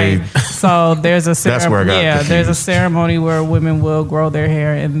okay. Right. So there's a That's where I got there's a confused. ceremony where women will grow their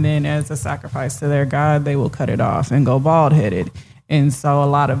hair, and then as a sacrifice to their god, they will cut it off and go bald headed. And so a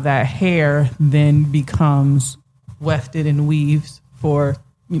lot of that hair then becomes wefted and weaves for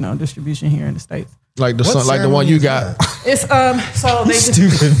distribution here in the States. Like the What son, like the one you ceremony got. It's so they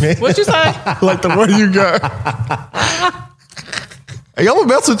Stupid, man. What you say? Like the one you got. Hey, I'm gonna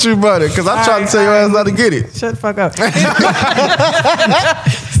mess with you, buddy, because I'm trying to tell your ass how to get it. Shut the fuck up.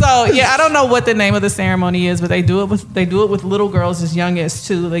 So yeah, I don't know what the name of the ceremony is, but they do it with little girls as young as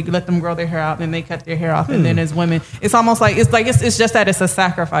 2. They let them grow their hair out, and they cut their hair off, and then as women, it's almost like it's just that it's a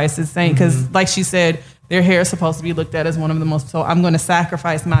sacrifice. It's saying because, like she said, their hair is supposed to be looked at as one of the most. So I'm going to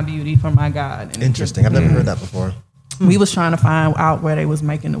sacrifice my beauty for my God. And Interesting. I've never heard that before. we was trying to find out where they was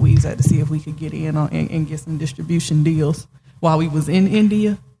making the weaves at to see if we could get in on and get some distribution deals while we was in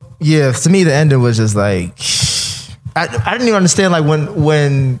India. Yeah, to me the ending was just like I didn't even understand like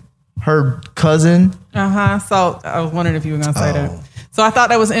when her cousin. So I was wondering if you were gonna say that. So I thought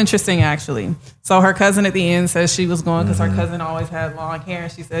that was interesting actually. So her cousin at the end says she was going because her cousin always had long hair,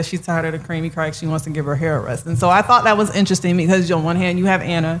 and she says she's tired of the creamy crack. She wants to give her hair a rest. And so I thought that was interesting because on one hand you have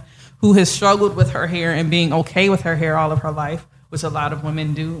Anna, who has struggled with her hair and being okay with her hair all of her life, which a lot of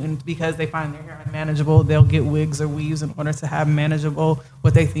women do, and because they find their hair unmanageable, they'll get wigs or weaves in order to have manageable,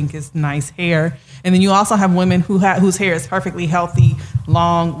 what they think is nice hair. And then you also have women whose hair is perfectly healthy,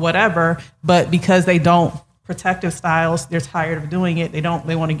 long, whatever, but because they don't protective styles, they're tired of doing it. They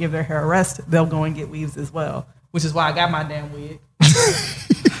want to give their hair a rest. They'll go and get weaves as well, which is why I got my damn wig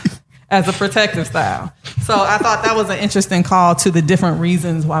as a protective style. So I thought that was an interesting call to the different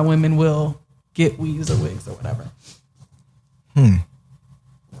reasons why women will get weaves or wigs or whatever.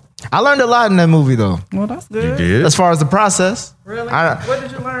 I learned a lot in that movie though. Well, that's good. You did? As far as the process. Really? What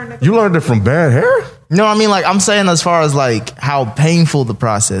did you learn, Nick? You learned it from bad hair? No, I mean like I'm saying as far as like how painful the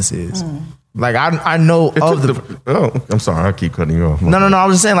process is. Like I know of the. I'm sorry, I keep cutting you off. No. I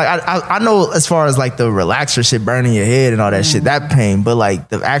was just saying, like, I know as far as like the relaxer shit burning your head and all that shit, that pain, but like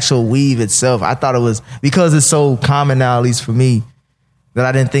the actual weave itself, I thought it was because it's so common now, at least for me, that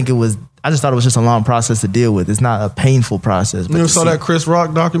I didn't think it was. I just thought it was just a long process to deal with. It's not a painful process. You ever saw that Chris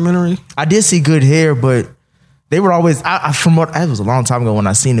Rock documentary? I did see good hair, but they were always. From what it was a long time ago when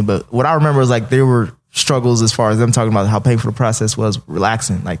I seen it, but what I remember was like there were struggles as far as them talking about how painful the process was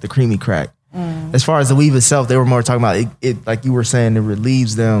relaxing, like the creamy crack. As far as the weave itself, they were more talking about it like you were saying, it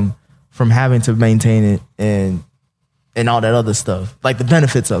relieves them from having to maintain it and all that other stuff, like the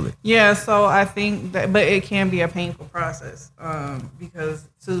benefits of it. Yeah, so I think that, but it can be a painful process because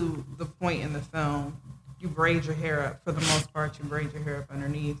to the point in the film, you braid your hair up. For the most part, you braid your hair up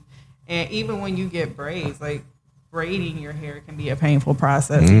underneath. And even when you get braids, like braiding your hair can be a painful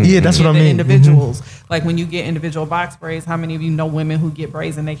process. Yeah, that's what I mean. Individuals, like when you get individual box braids, how many of you know women who get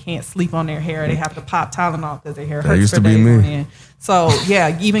braids and they can't sleep on their hair? They have to pop Tylenol because their hair hurts. That used for to be days me. on end. So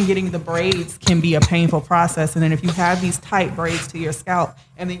yeah, even getting the braids can be a painful process. And then if you have these tight braids to your scalp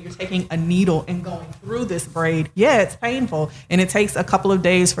and then you're taking a needle and going through this braid, yeah, it's painful. And it takes a couple of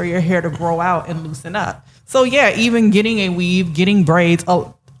days for your hair to grow out and loosen up. So yeah, even getting a weave, getting braids,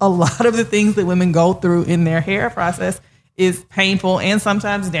 a lot of the things that women go through in their hair process is painful and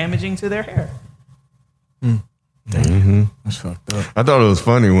sometimes damaging to their hair. That's fucked up. I thought it was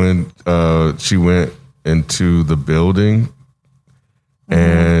funny when she went into the building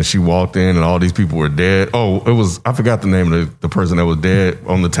and she walked in and all these people were dead. Oh, I forgot the name of the person that was dead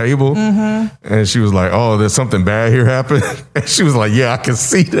on the table. And she was like, oh, there's something bad here happened. And she was like, yeah, I can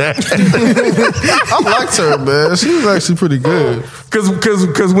see that. I liked her, man. She was actually pretty good.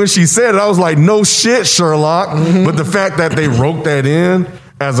 Because when she said it, I was like, no shit, Sherlock. But the fact that they wrote that in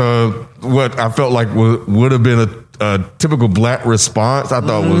as what I felt like would have been a typical black response, I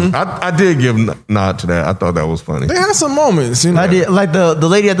thought was, I did give a nod to that. I thought that was funny. They had some moments, you know. I did, like the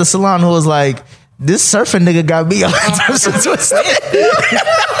lady at the salon who was like, this surfing nigga got me all twisted.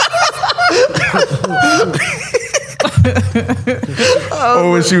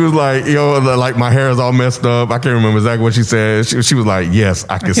 Oh, and she was like, yo, like my hair is all messed up. I can't remember exactly what she said. She was like, yes,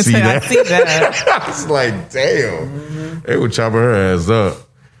 I can see that. I see that. I was like, damn. They would chop her ass up.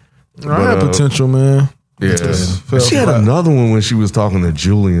 I had potential, man. Yeah. She had another one when she was talking to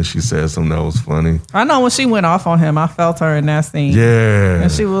Julie and she said something that was funny. I know when she went off on him, I felt her in that scene. Yeah.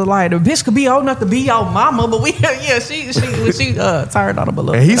 And she was like, the bitch could be old enough to be your mama, but she tired on him a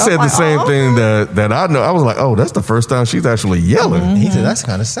little And he bit. said the same thing that I know. I was like, oh, that's the first time she's actually yelling. He said, that's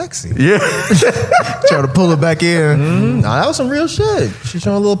kind of sexy. Yeah. Try to pull it back in. Nah, that was some real shit. She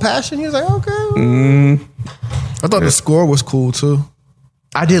showing a little passion. He was like, okay. I thought the score was cool, too.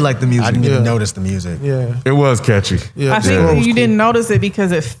 I did like the music. I didn't even notice the music. Yeah. It was catchy. Yeah, I think you didn't notice it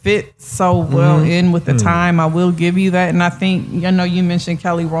because it fit so well in with the time. I will give you that, and I think I know you mentioned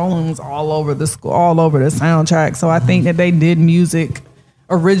Kelly Rowland was all over the soundtrack. So I think that they did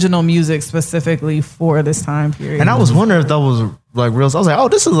original music specifically for this time period. And I was wondering if that was like real. I was like, oh,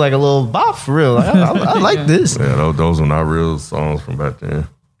 this is like a little bop for real. Like, I like this. Yeah, those were not real songs from back then.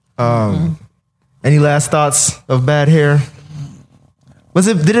 Any last thoughts of Bad Hair?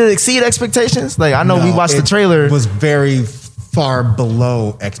 Did it exceed expectations? Like I know we watched the trailer. It was very far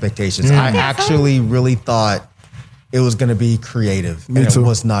below expectations. I actually really thought it was going to be creative, and it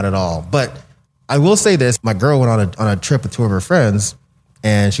was not at all. But I will say this: my girl went on a trip with two of her friends,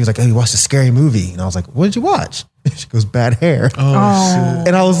 and she was like, "Oh, you watched a scary movie?" And I was like, "What did you watch?" She goes, "Bad Hair." Oh,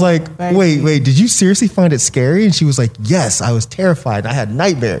 and I was like, "Wait, did you seriously find it scary?" And she was like, "Yes, I was terrified. I had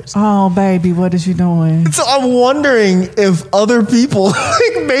nightmares." oh, baby, what is you doing? So I'm wondering if other people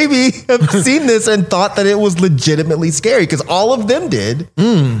like maybe have seen this and thought that it was legitimately scary, because all of them did.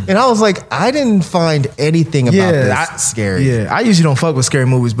 And I was like, I didn't find anything about this scary. Yeah, I usually don't fuck with scary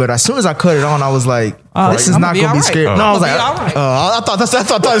movies, but as soon as I cut it on, I was like, this is not gonna be scary. No, I was like, I thought that's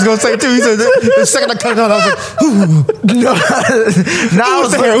what I was gonna say too. He said the second I cut it on, I was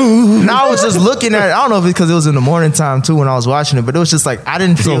like, ooh. No, I was just looking at it. I don't know if it's because it was in the morning time too when I was watching it, but it was just like I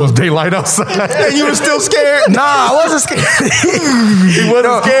didn't feel. So it was daylight outside. And you were still scared? Nah, I wasn't scared. He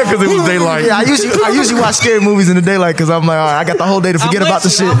wasn't scared because it was daylight. Yeah, I usually watch scary movies in the daylight because I'm like, all right, I got the whole day to forget about the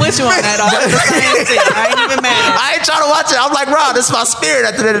shit. I'm with you on that. I ain't even mad. I ain't trying to watch it. I'm like, bro, this is my spirit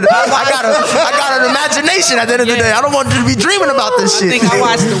at the end of the day. I got an imagination at the end of the day. I don't want you to be dreaming about this shit. I think I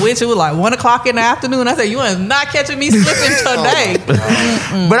watched The Witch. It was like 1 o'clock in the afternoon. I said, you are not catching me slipping today.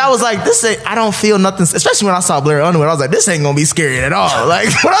 But I was like, this ain't, I don't feel nothing, especially when I saw Blair Underwood. I was like, this ain't gonna be scary at all. Like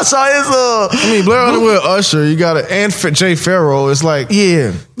when I saw his Blair Underwood, Usher, you got it, and Jay Farrell. It's like,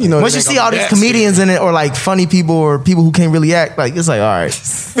 yeah, you know, once you see all these comedians in it, or like funny people, or people who can't really act, like it's like, all right,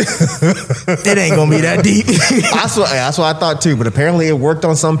 it ain't gonna be that deep. That's what I thought too. But apparently, it worked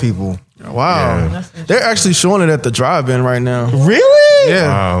on some people. Wow, they're actually showing it at the drive-in right now. Really? Yeah,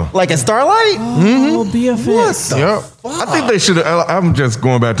 Wow. Like at Starlight? Oh, BFS. Yep. I think they should have. I'm just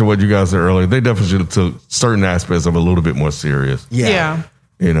going back to what you guys said earlier. They definitely should have took certain aspects of it a little bit more serious. Yeah.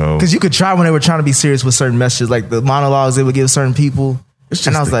 You know, Because you could try when they were trying to be serious with certain messages, like the monologues they would give certain people. it's just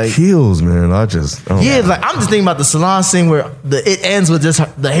and I was the like, kills, man. I don't yeah, know. like I'm just thinking about the salon scene where it ends with just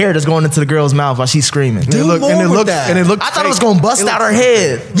the hair that's going into the girl's mouth while she's screaming. Do more with that. I thought it was gonna bust out her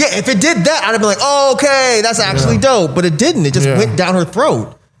head. Yeah, if it did that, I'd have been like, oh, okay, that's actually dope. But it didn't. It just went down her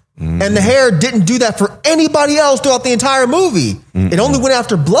throat. And the hair didn't do that for anybody else throughout the entire movie. It only went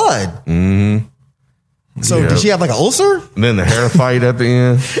after blood. So did she have like an ulcer? And then the hair fight at the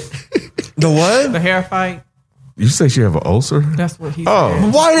end. The what? The hair fight. You say she have an ulcer? That's what he Oh.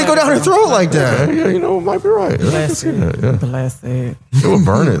 said. Why did it go down her throat like that? Yeah, you know, it might be right. I can Bless see it. that, yeah. Bless it. It would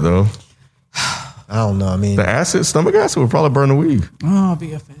burn it though. I don't know. I mean, The acid, stomach acid would probably burn the weave. Oh,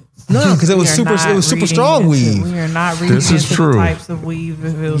 BFS. no, because it was super strong weave. We are not reading This is into true. the types of weave.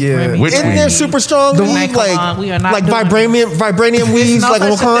 If it was Yeah. Remy Which Isn't weave? there super strong weave Come on, we are not like doing vibranium weaves no like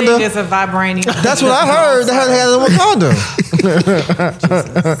such a thing Wakanda? as a vibranium. That's what I heard. They had in Wakanda.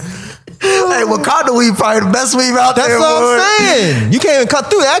 Hey, Wakanda weave probably the best weave out That's there. what boy. I'm saying. You can't even cut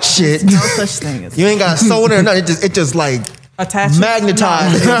through that shit. No such thing as You ain't got to sew in it or nothing. It just like attachment.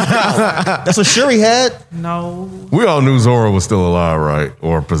 magnetized. That's what Shuri had. No. We all knew Zora was still alive, right?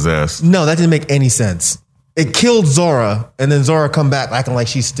 Or possessed. No, that didn't make any sense. It killed Zora, and then Zora come back acting like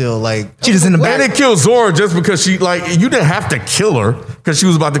she's still like She just in the They back. didn't kill Zora just because she, like, you didn't have to kill her because she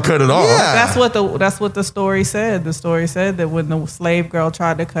was about to cut it off. Yeah. That's what the story said. The story said that when the slave girl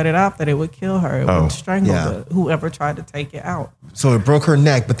tried to cut it off, that it would kill her. It would strangle whoever tried to take it out. So it broke her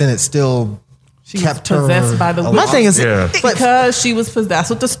neck, but then it still She kept was possessed her by the alive. My thing is, Yeah. because she was possessed. That's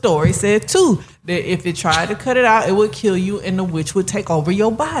what the story said too. That if it tried to cut it out, it would kill you, and the witch would take over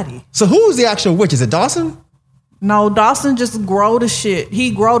your body. So who was the actual witch? Is it Dawson? No, Dawson just grow the shit. He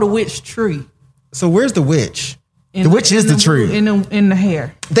grow the witch tree. So where's the witch? In The witch is the tree. in the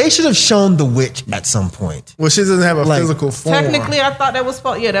hair. They should have shown the witch at some point. Well, she doesn't have a Like, physical form. Technically, I thought that was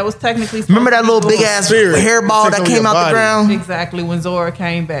that was technically. remember that little supposed to big be ass Spirit. hairball Takes that over came your out the body. ground? exactly when Zora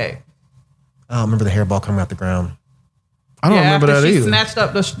came back. I don't remember the hairball coming out the ground. I don't remember after that she either. snatched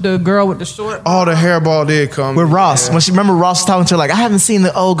up the girl with the short. Oh, the hairball did come. With Ross, when she remember Ross was talking to her like, I haven't seen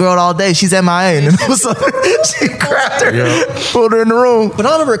the old girl all day. She's MIA, and then all of a sudden she grabbed her, pulled her in the room. But I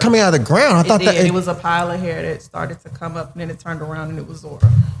don't remember it coming out of the ground. I thought It was a pile of hair that started to come up, and then it turned around, and it was Zora.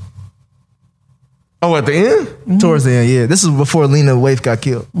 Oh, at the end? Towards the end, yeah. This is before Lena Waithe got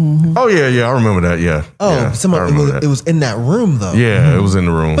killed. Oh, yeah. I remember that. Yeah. Oh, yeah, I remember that. it was in that room though. Yeah, it was in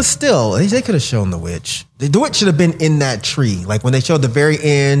the room. But still, they could have shown the witch. The witch should have been in that tree. Like when they showed the very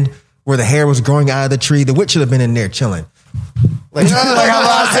end where the hair was growing out of the tree, the witch should have been in there chilling. Like how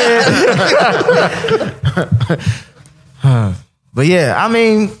I said. But yeah, I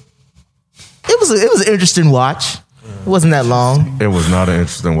mean, it was an interesting watch. It wasn't that long. It was not an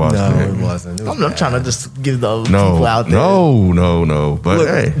interesting watch. No, man. it wasn't. It was I'm trying to just give the people out there. No. But Look,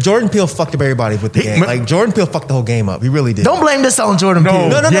 hey, Jordan Peele fucked up everybody with the game. Like Jordan Peele fucked the whole game up. He really did. Don't blame this on Jordan Peele.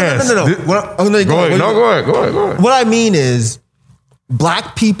 No. Yes. Go ahead. What I mean is,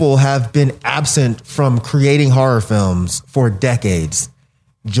 black people have been absent from creating horror films for decades.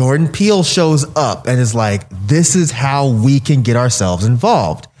 Jordan Peele shows up and is like, this is how we can get ourselves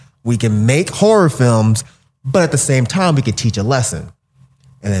involved. We can make horror films, but at the same time, we can teach a lesson.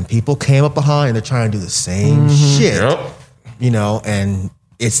 And then people came up behind and they're trying to do the same shit, and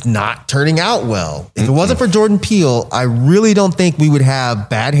it's not turning out well. If it wasn't for Jordan Peele, I really don't think we would have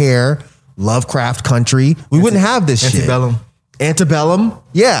Bad Hair, Lovecraft Country. We wouldn't have this shit. Antebellum.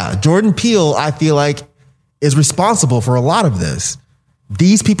 Yeah. Jordan Peele, I feel like, is responsible for a lot of this.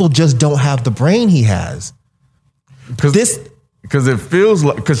 These people just don't have the brain he has. Because it feels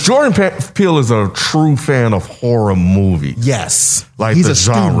like, because Jordan Peele is a true fan of horror movies. Yes. Like He's the a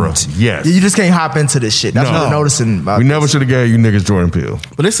genre. student. Yes. You just can't hop into this shit. That's what I'm noticing. About We never should have gave you niggas Jordan Peele.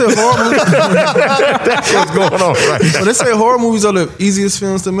 But they say horror movies. That's what's going on right now. But they say horror movies are the easiest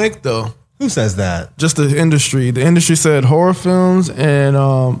films to make, though. Who says that? Just the industry. The industry said horror films and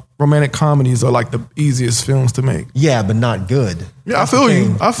romantic comedies are like the easiest films to make. Yeah, but not good. Yeah, That's I feel the you.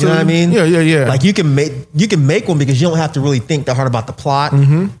 thing. I feel you know what I you. mean? Yeah. Like you can make one because you don't have to really think that hard about the plot,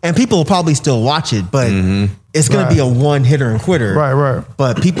 and people will probably still watch it, but it's going to be a one hitter and quitter. Right.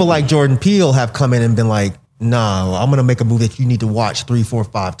 But people like Jordan Peele have come in and been like, "No, I'm going to make a movie that you need to watch 3, 4,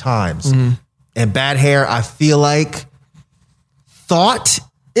 5 times." And Bad Hair, I feel like, thought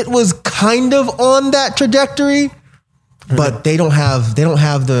it was kind of on that trajectory, but they don't have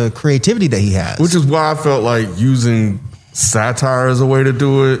the creativity that he has. Which is why I felt like using satire as a way to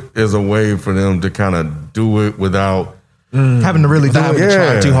do it is a way for them to kind of do it without having to really do having it. to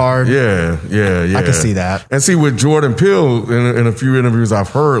try too hard. Yeah. I can see that. And see, with Jordan Peele, in a few interviews I've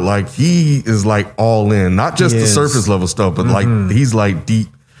heard, like he is like all in, not just He the is. surface level stuff, but like he's like deep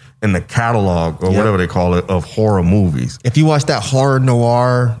in the catalog or Yep. whatever they call it of horror movies. If you watch that horror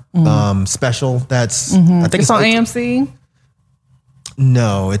noir special, that's I think It's on AMC.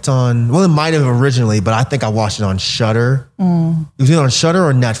 No, it's on. Well, it might have originally, but I think I watched it on Shudder. It was either on Shudder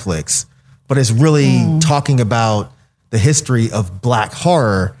or Netflix, but it's really talking about the history of black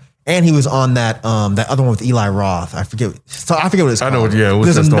horror. And he was on that other one with Eli Roth. I forget what it's called. I know, it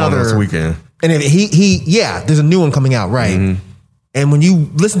was just on this weekend. And there's a new one coming out, right? And when you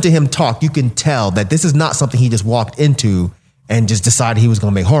listen to him talk, you can tell that this is not something he just walked into and just decided he was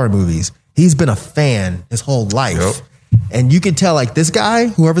going to make horror movies. He's been a fan his whole life. Yep. And you can tell, like, this guy,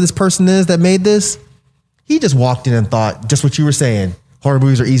 whoever this person is that made this, he just walked in and thought, just what you were saying, horror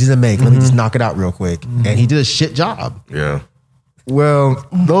movies are easy to make. Let me just knock it out real quick. And he did a shit job. Yeah. Well,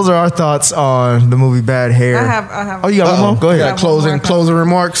 those are our thoughts on the movie Bad Hair. I have. Oh, you got one more? Go I ahead. have one more Closing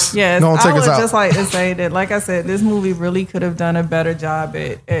remarks. Yes, Don't take I us would out. just like to say that, like I said, this movie really could have done a better job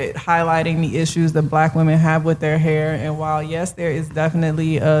at highlighting the issues that Black women have with their hair. And while yes, there is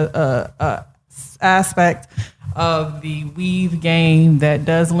definitely a aspect of the weave game that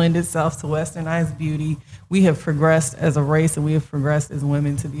does lend itself to westernized beauty, we have progressed as a race and we have progressed as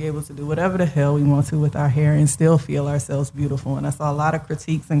women to be able to do whatever the hell we want to with our hair and still feel ourselves beautiful. And I saw a lot of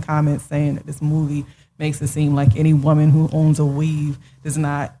critiques and comments saying that this movie makes it seem like any woman who owns a weave does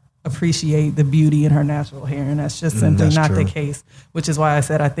not appreciate the beauty in her natural hair. And that's just simply not the case, which is why I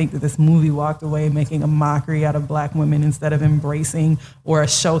said I think that this movie walked away making a mockery out of Black women instead of embracing or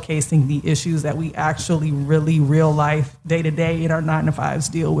showcasing the issues that we actually really real life day to day in our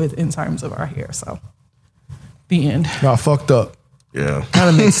 9-to-5s deal with in terms of our hair. So the end. Y'all fucked up. Yeah. Kind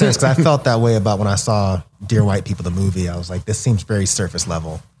of makes sense because I felt that way about when I saw Dear White People, the movie. I was like, this seems very surface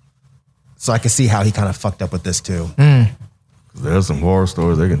level. So I could see how he kind of fucked up with this too. There's some horror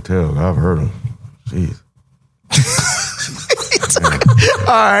stories they can tell. I've heard them. Jeez.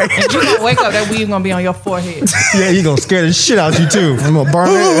 All right. And you're gonna wake up, that weave gonna be on your forehead. Yeah, you gonna scare the shit out you too. I'm gonna burn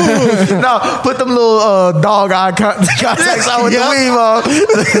it. No, put them little dog eye contacts on with the weave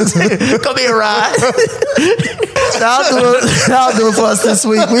on. Come here, Rod. That'll do it for us this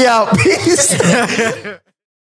week. We out. Peace.